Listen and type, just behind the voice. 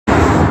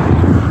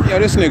Yo,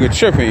 this nigga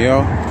tripping,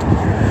 yo.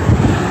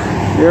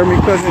 You hear me,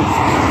 cousin?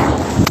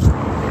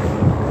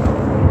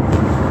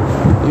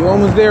 You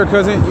almost there,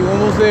 cousin. You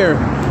almost there.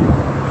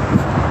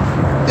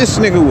 This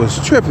nigga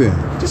was tripping.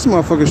 This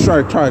motherfucker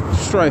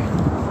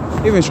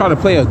even try to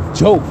play a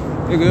joke,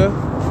 nigga.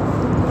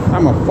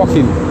 I'm a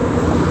fucking...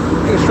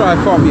 Niggas try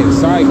to call me a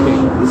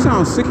sidekick. You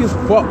sound sick as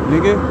fuck,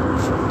 nigga.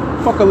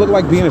 Fucker look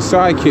like being a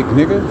sidekick,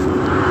 nigga.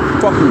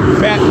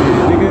 Fucking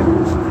Batman, nigga.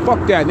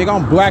 Fuck that, nigga.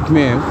 I'm black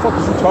man. What the fuck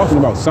is you talking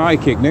about,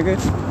 sidekick, nigga?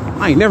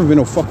 I ain't never been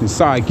no fucking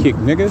sidekick,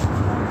 nigga.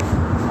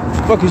 What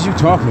the fuck is you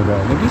talking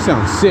about, nigga? You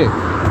sound sick.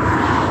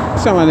 You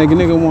sound like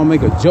nigga wanna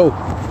make a joke.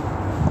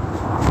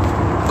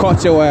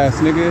 Caught your ass,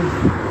 nigga.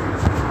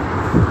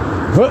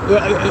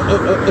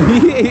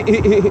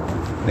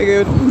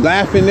 Nigga,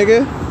 laughing,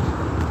 nigga.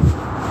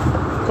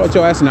 Caught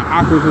your ass in an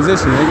awkward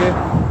position, nigga.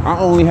 I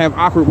only have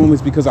awkward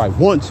moments because I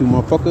want to,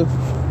 motherfucker.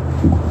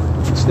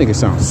 This nigga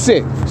sounds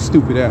sick,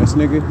 stupid ass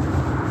nigga.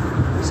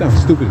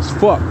 Sounds stupid as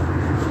fuck.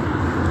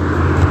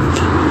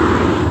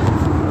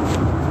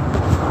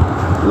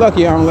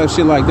 Lucky I don't let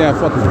shit like that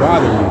fucking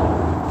bother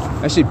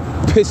me. That shit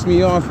pissed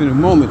me off in a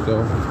moment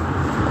though.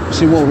 That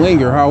shit won't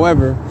linger.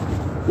 However,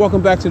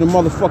 welcome back to the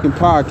motherfucking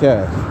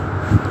podcast.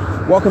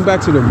 Welcome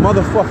back to the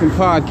motherfucking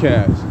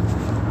podcast.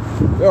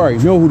 You already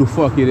know who the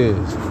fuck it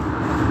is.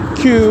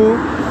 Q,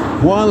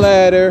 one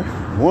letter,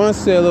 one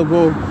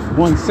syllable,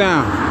 one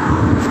sound.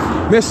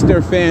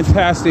 Mr.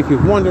 Fantastic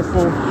and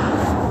Wonderful,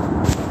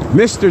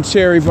 Mr.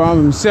 Cherry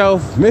Bomb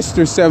himself,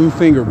 Mr. Seven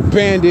Finger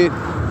Bandit,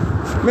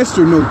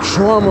 Mr. No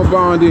Trauma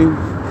Bonding,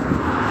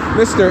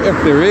 Mr.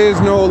 If there is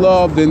no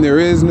love, then there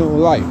is no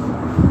life.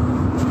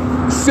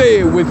 Say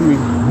it with me.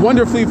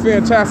 Wonderfully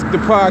Fantastic, the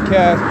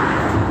podcast.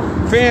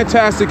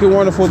 Fantastic and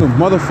Wonderful, the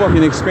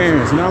motherfucking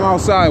experience. And I'm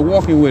outside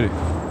walking with it.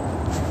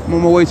 I'm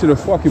on my way to the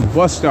fucking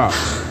bus stop.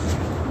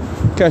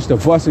 Catch the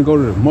bus and go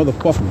to the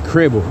motherfucking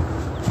crib.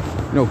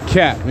 No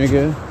cap,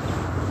 nigga.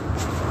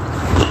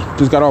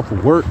 Just got off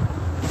of work.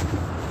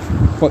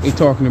 Fuck they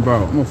talking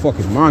about? I'm a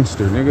fucking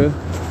monster, nigga.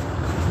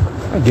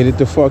 I get it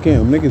the fuck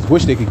in. Niggas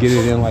wish they could get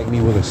it in like me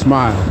with a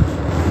smile.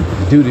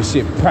 Do this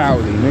shit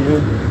proudly,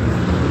 nigga.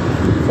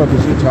 What the fuck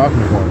is you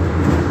talking about?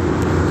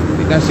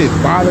 Think that shit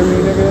bother me,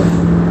 nigga?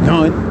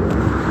 None.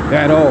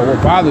 At all.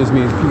 What bothers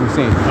me is people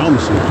saying dumb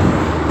shit.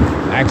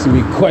 Asking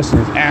me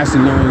questions,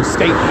 asinine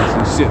statements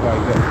and shit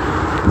like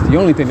that. It's the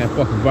only thing that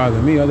fucking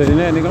bothers me. Other than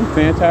that, nigga, I'm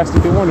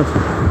fantastic and wonderful.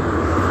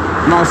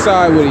 I'm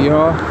outside with it,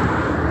 y'all.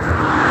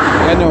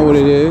 I know what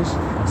it is.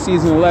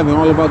 Season 11,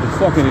 all about the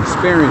fucking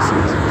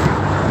experiences.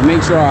 And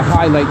make sure I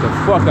highlight the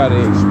fuck out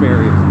of the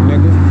experience,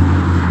 nigga.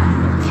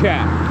 No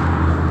cap.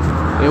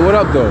 Hey, what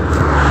up, though?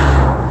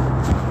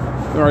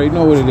 You already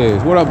know what it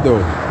is. What up,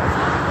 though?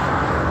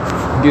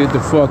 Get it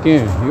the fuck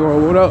in. You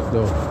already what up,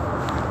 though?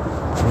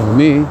 Well,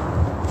 me.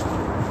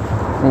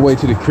 On my way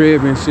to the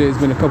crib and shit. It's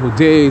been a couple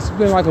days. It's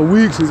been like a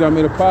week since I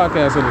made a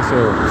podcast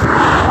episode.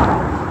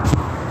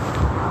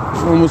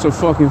 Almost a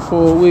fucking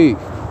full week.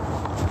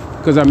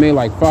 Because I made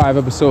like 5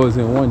 episodes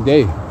in one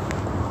day.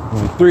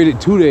 Like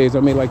 2 days, I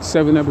made like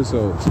 7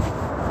 episodes. So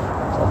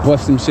I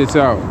bust them shits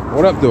out.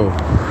 What up, though?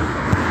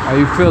 How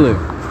you feeling?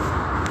 You know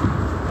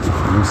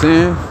what I'm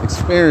saying?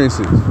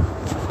 Experiences.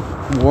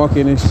 I'm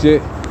walking and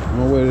shit. On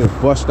my way to the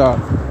bus stop.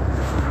 You know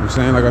what I'm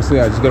saying? Like I said,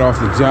 I just got off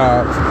the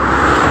job.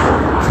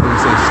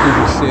 Say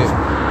stupid shit.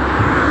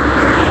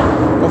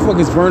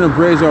 Motherfuckers burn a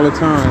bridge all the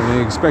time and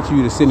they expect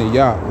you to sit in a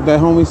yacht. What that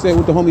homie said,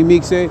 what the homie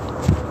Meek said?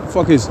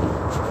 Motherfuckers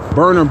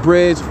burn a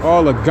bridge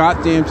all the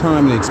goddamn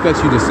time and they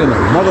expect you to sit in a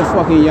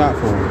motherfucking yacht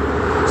for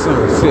them.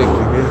 Sounds sick,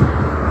 nigga.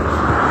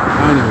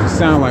 I don't even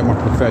sound like my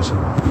profession.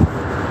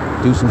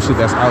 Do some shit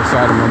that's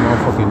outside of my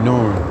motherfucking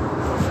norm.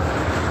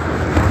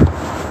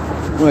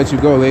 I'm gonna let you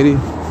go, lady.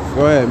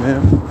 Go ahead,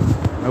 man.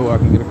 Oh, I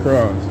can get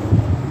across.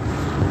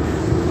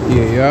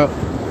 Yeah, yup.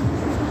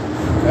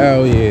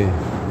 Hell yeah.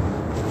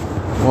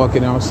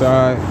 Walking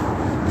outside.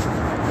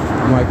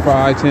 I'm like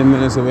 5-10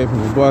 minutes away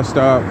from the bus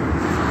stop.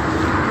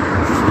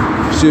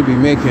 Should be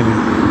making it.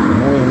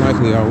 More than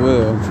likely I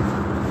will. I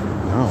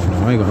don't know.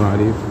 I ain't gonna lie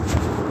to you.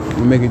 I'm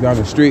gonna make it down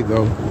the street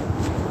though.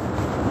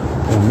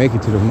 I'm gonna make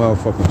it to the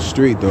motherfucking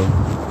street though.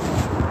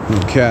 No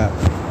cap.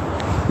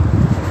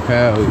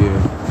 Hell yeah.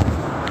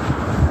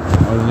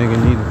 All the nigga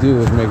need to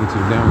do is make it to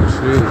down the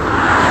street. You know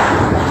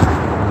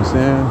what I'm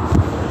saying?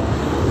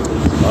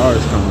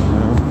 Cars coming,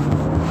 man.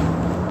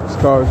 This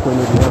car is gonna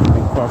make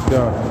everything fucked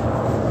up.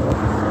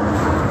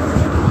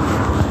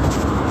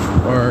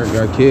 Or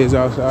got kids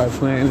outside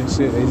playing and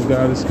shit. They just got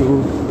out of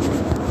school. You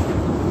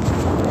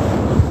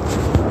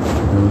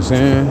know what I'm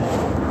saying?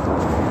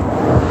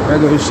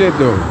 Regular shit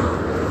though.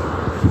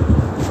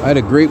 I had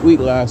a great week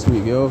last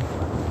week, yo.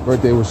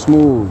 Birthday was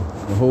smooth.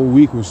 The whole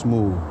week was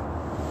smooth.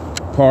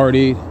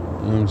 Partied, you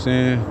know what I'm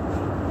saying?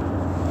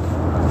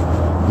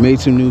 Made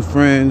some new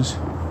friends.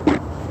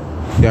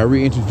 Got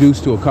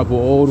reintroduced to a couple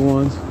old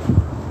ones. You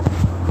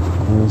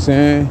know what I'm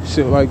saying?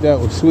 Shit like that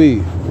was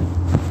sweet.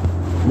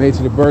 Made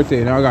to the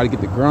birthday. Now I gotta get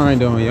the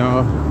grind on,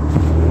 y'all.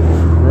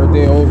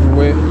 Birthday over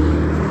with.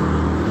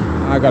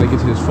 I I gotta get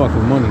to this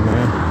fucking money,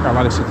 man. I got a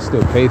lot of shit to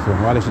still pay for. A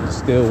lot of shit to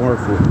still work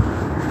for.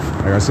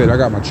 Like I said, I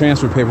got my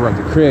transfer paper at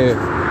the crib.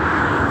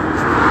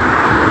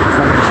 I'm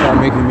trying to start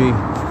making me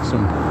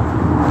some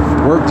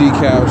work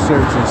decal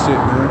shirts and shit,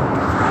 man.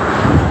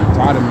 I'm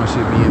tired of my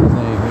shit being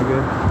plain,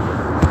 nigga.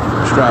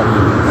 I'm striving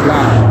to be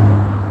fly.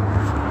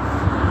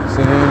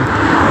 Saying,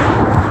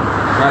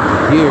 got the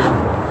gear,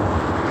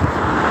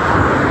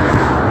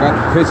 got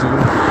the picture.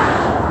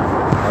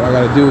 All I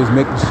gotta do is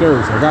make the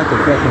shirts. I got the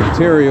fucking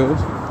materials.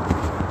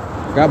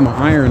 Got my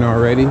iron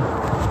already. You know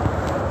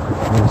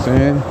what I'm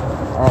saying?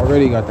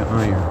 Already got the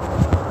iron.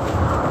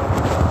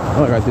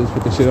 All I gotta do is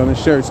put the shit on the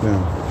shirts now.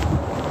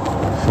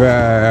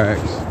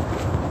 Facts.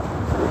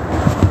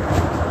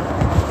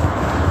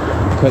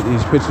 Cut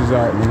these pictures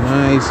out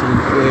nice and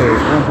clear.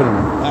 I'm putting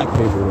them on black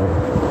paper though.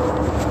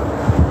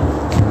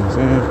 You know what I'm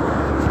saying?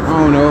 I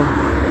don't know.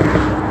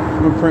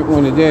 I'm gonna print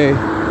one today.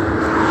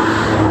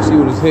 See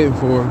what it's hitting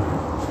for. You know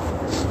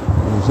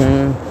what I'm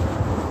saying?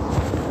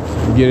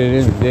 Get it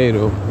in today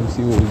though. Let's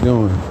see what we're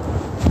doing.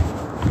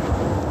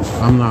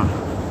 I'm not.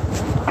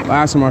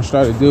 Last time I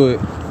started to do it,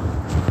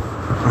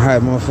 I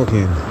had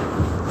motherfucking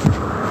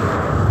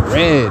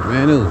red,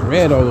 man. It was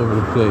red all over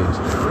the place.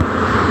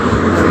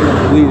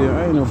 I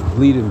ain't no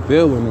bleeding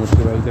bill or no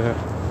shit like that.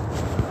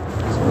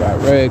 It's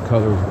got red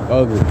color,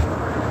 ugly.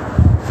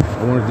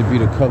 I want it to be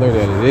the color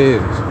that it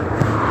is. The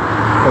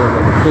color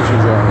that the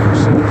pictures are and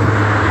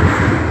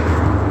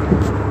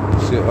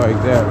shit. Shit like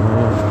that,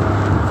 man.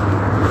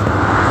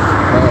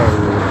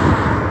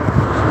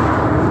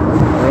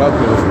 What up,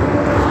 dude?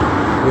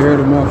 You heard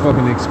the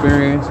motherfucking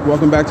experience.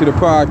 Welcome back to the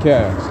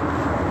podcast.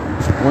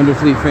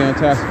 Wonderfully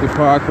fantastic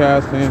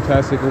podcast.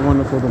 Fantastic and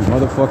wonderful. The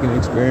motherfucking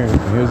experience.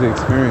 And here's the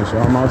experience. So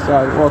I'm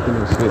outside walking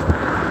and shit.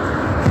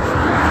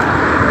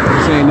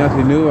 This ain't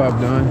nothing new I've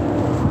done.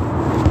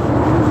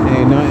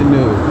 Ain't nothing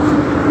new.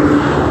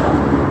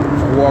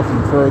 I walk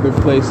from further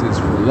places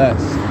for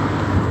less.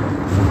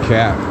 No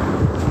cap. I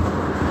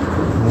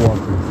walk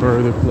from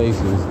further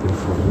places than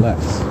for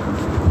less.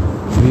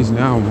 At least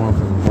now I'm going to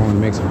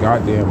make some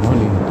goddamn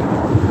money. I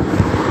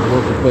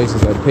work for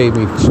places that pay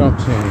me chump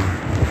change.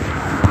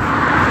 I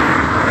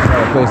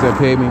got a place that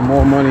paid me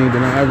more money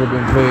than I've ever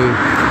been paid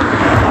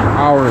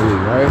hourly,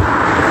 right?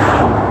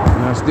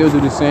 And I still do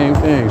the same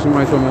thing.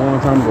 Somebody told me a long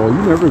time ago,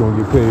 you never going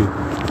to get paid.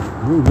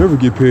 You'll never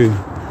get paid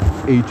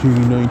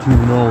 18, 19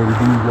 an hour to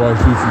do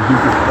watch this and do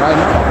this. Why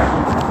not?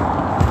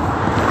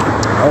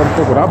 How the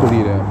fuck would I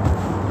believe that?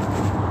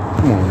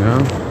 Come on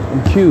now. I'm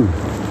cute.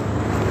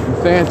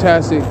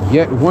 Fantastic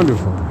yet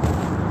wonderful.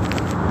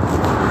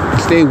 I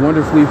stay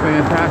wonderfully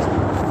fantastic.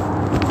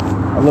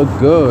 I look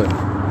good.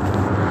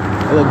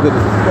 I look good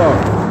as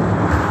fuck.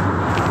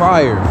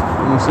 Fire. You know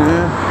what I'm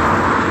saying?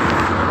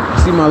 I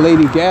see my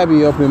lady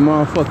Gabby up in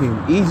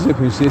motherfucking Egypt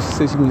and shit. She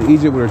said she went to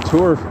Egypt with her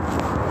travel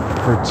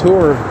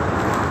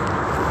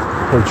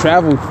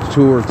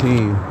tour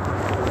team.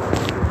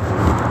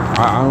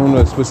 I don't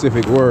know the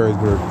specific words,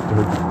 but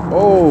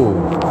oh,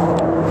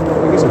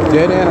 look, it's a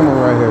dead animal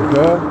right here,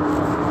 cuz.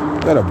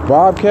 Is that a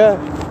bobcat?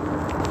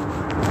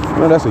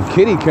 No, that's a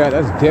kitty cat.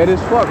 That's dead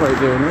as fuck right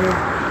there, man.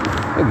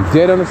 Nigga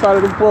dead on the side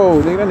of the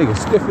road. Nigga, that nigga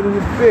stiffer than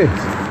a bitch.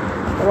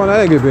 How long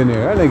that nigga been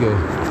there? That nigga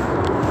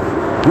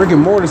Rick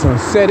and Mortis on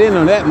set in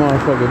on that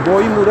motherfucker. Boy,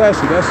 you move that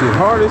shit. That shit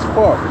hard as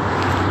fuck.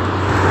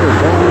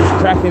 Bones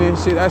cracking and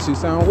shit. That shit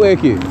sound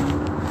wicked.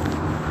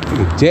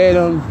 Nigga dead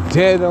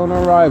on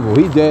arrival.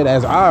 He dead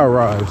as I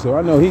arrived. So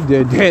I know he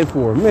dead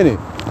for a minute.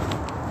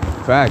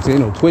 Facts.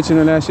 Ain't no twitching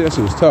on that shit. That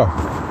shit was tough.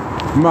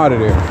 I'm out of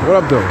there. What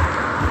up, though? You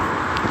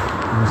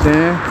know what I'm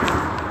saying?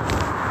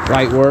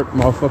 Light work,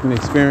 motherfucking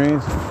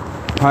experience.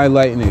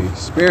 Highlighting the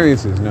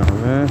experiences now,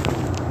 man.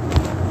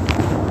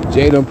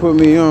 Jay done put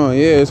me on.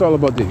 Yeah, it's all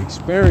about the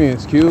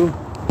experience, Q.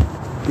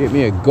 Get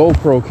me a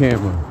GoPro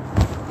camera.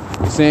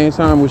 At the same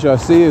time, what y'all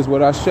see is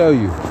what I show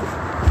you.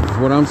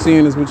 What I'm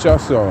seeing is what y'all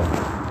saw.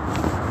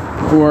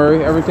 Don't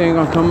worry, everything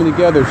gonna coming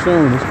together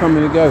soon. It's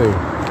coming together.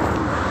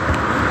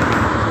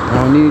 I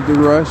don't need to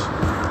rush.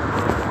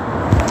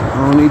 I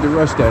don't need to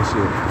rush that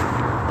shit.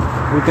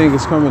 Everything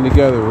is coming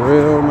together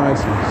real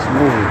nice and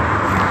smooth.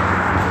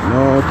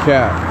 No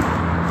cap.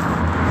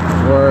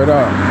 Word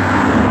up.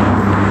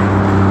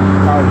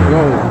 How it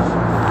goes.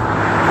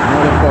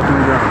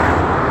 Motherfucking grind.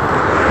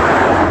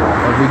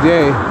 Every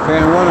day,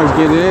 fan oneers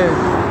get it in.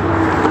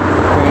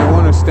 Fan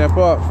oneers step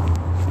up.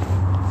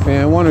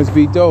 Fan oneers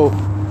be dope.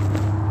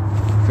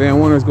 Fan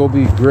oneers go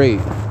be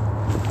great.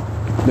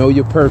 Know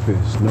your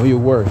purpose. Know your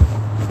worth.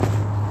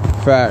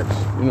 Facts.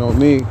 You know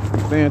me,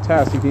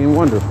 fantastic and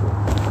wonderful.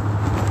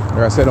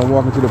 Like I said, I'm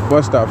walking to the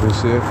bus stop and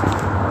shit. You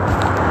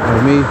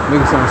know me,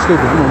 niggas sound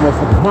stupid. I'm a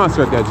motherfucking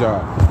monster at that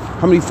job.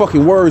 How many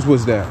fucking words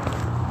was that?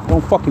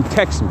 Don't fucking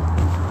text me.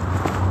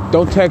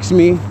 Don't text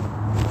me.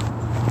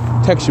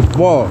 Text your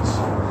boss.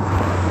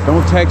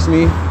 Don't text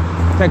me.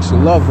 Text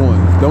your loved one.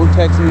 Don't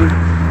text me.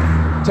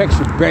 Text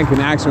your bank and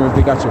ask them if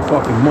they got your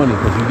fucking money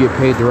because you get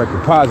paid direct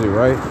deposit,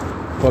 right?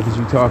 What the fuck is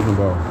you talking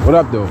about? What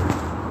up, though? You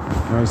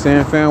know what I'm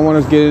saying? Fan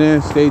oneers, get it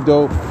in. Stay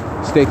dope.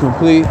 Stay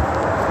complete.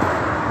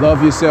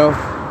 Love yourself.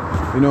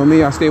 You know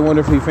me, I stay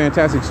wonderfully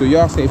fantastic. So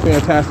y'all stay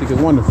fantastic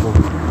and wonderful.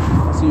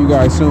 I'll see you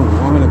guys soon.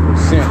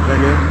 100%,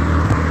 nigga.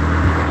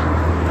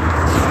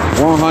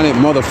 100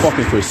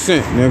 motherfucking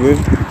 %,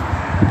 nigga.